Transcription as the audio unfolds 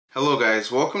Hello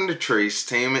guys, welcome to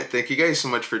Tracetainment. Thank you guys so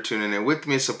much for tuning in with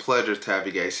me. It's a pleasure to have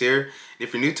you guys here.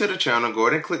 If you're new to the channel, go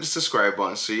ahead and click the subscribe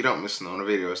button so you don't miss none of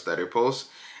the videos that I post.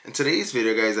 In today's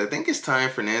video guys, I think it's time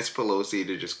for Nancy Pelosi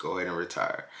to just go ahead and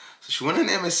retire. So she went on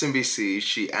MSNBC,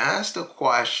 she asked a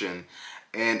question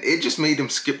and it just made them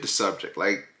skip the subject.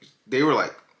 Like, they were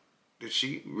like, did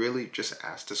she really just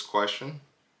ask this question?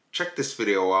 Check this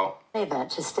video out.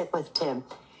 Event to stick with Tim.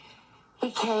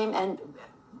 He came and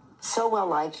so well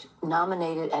liked,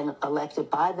 nominated and elected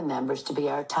by the members to be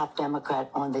our top Democrat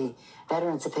on the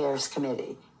Veterans Affairs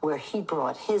Committee, where he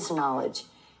brought his knowledge,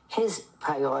 his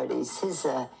priorities, his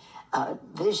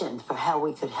vision for how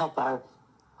we could help our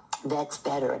vets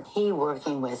better. And he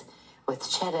working with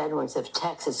Chet Edwards of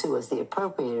Texas, who was the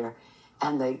appropriator,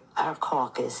 and our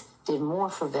caucus did more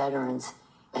for veterans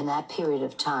in that period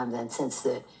of time than since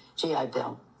the GI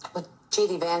Bill. But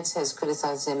J.D. Vance has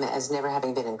criticized him as never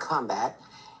having been in combat.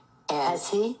 And, has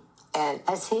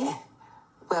he?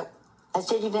 Well, has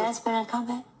J.D. Vance been in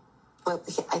combat? Well,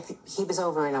 I think he was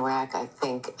over in Iraq, I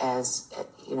think, as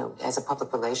a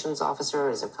public relations officer,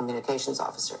 as a communications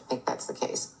officer. I think that's the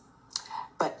case.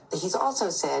 But he's also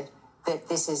said that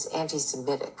this is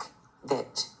anti-Semitic,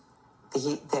 that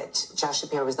Josh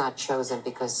Shapiro was not chosen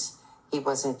because he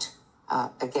wasn't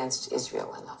against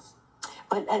Israel enough.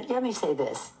 But let me say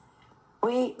this.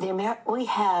 We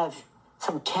have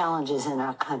some challenges in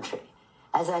our country.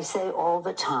 As I say all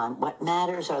the time, what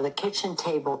matters are the kitchen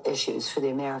table issues for the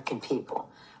American people.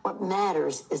 What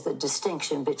matters is the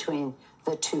distinction between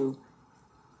the two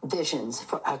visions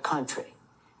for our country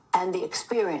and the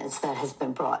experience that has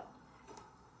been brought.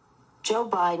 Joe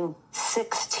Biden,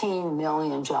 16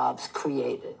 million jobs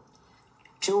created.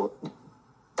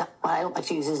 I don't like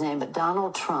to use his name, but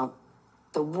Donald Trump,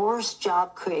 the worst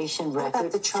job creation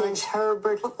record since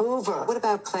Herbert Hoover. What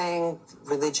about playing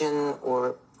religion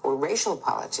or racial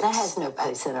politics? That has no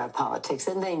place in our politics,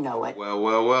 and they know it.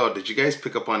 Well. Did you guys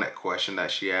pick up on that question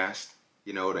that she asked?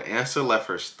 You know, the answer left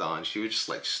her stunned. She was just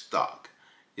like stuck.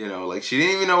 You know, like she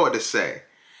didn't even know what to say.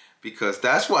 Because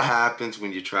that's what happens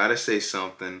when you try to say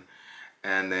something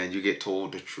and then you get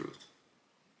told the truth.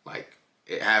 Like,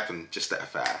 it happened just that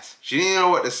fast. She didn't even know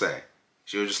what to say.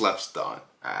 She was just left stunned.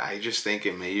 I just think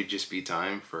it may just be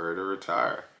time for her to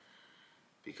retire.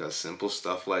 Because simple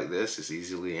stuff like this is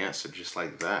easily answered just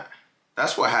like that.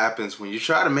 That's what happens when you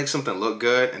try to make something look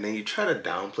good and then you try to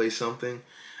downplay something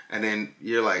and then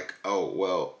you're like,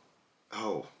 oh,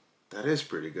 that is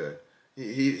pretty good.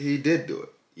 He did do it.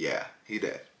 Yeah, he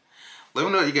did. Let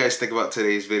me know what you guys think about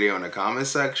today's video in the comment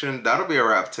section. That'll be a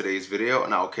wrap for today's video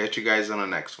and I'll catch you guys on the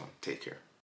next one. Take care.